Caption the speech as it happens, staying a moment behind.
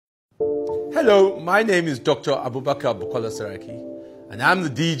Hello, my name is Dr. Abubakar Bukola Saraki, and I'm the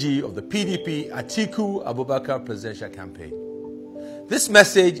DG of the PDP Atiku Abubakar presidential campaign. This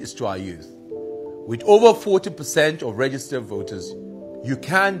message is to our youth. With over 40% of registered voters, you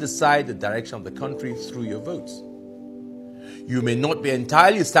can decide the direction of the country through your votes. You may not be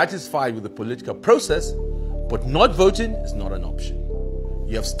entirely satisfied with the political process, but not voting is not an option.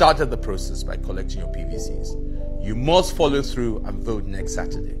 You have started the process by collecting your PVCs. You must follow through and vote next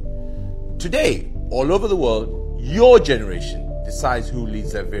Saturday. Today, all over the world, your generation decides who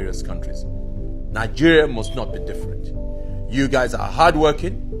leads their various countries. Nigeria must not be different. You guys are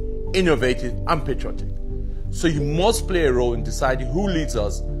hardworking, innovative, and patriotic. So you must play a role in deciding who leads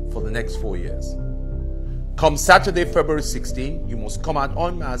us for the next 4 years. Come Saturday, February 16, you must come out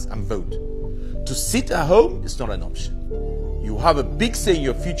en masse and vote. To sit at home is not an option. You have a big say in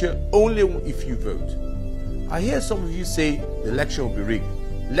your future only if you vote. I hear some of you say the election will be rigged.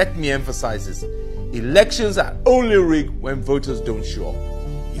 Let me emphasize this. Elections are only rigged when voters don't show up.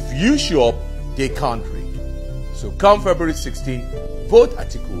 If you show up, they can't rig. So come February 16, vote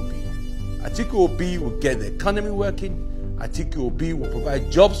Atiku Obi. Atiku Obi will get the economy working. Atiku Obi will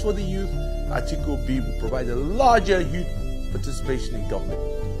provide jobs for the youth. Atiku Obi will provide a larger youth participation in government.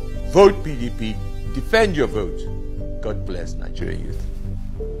 Vote PDP. Defend your vote. God bless Nigerian youth.